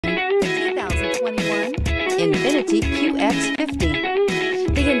2021 Infiniti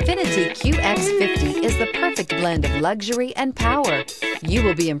Qx50. The Infiniti Qx50 is the perfect blend of luxury and power. You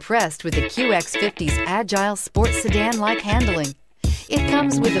will be impressed with the Qx50's agile sports sedan-like handling. It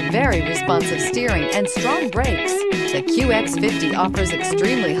comes with a very responsive steering and strong brakes. The Qx50 offers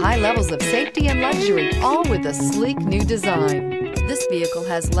extremely high levels of safety and luxury, all with a sleek new design. This vehicle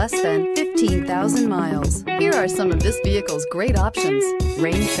has less than 15,000 miles. Here are some of this vehicle's great options: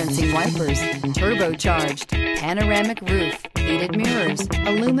 rain-sensing wipers, turbocharged, panoramic roof, heated mirrors,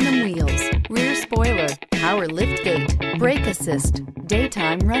 aluminum wheels, rear spoiler, power liftgate, brake assist,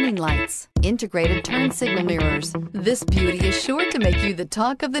 daytime running lights, integrated turn signal mirrors. This beauty is sure to make you the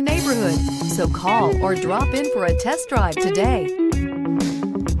talk of the neighborhood. So call or drop in for a test drive today.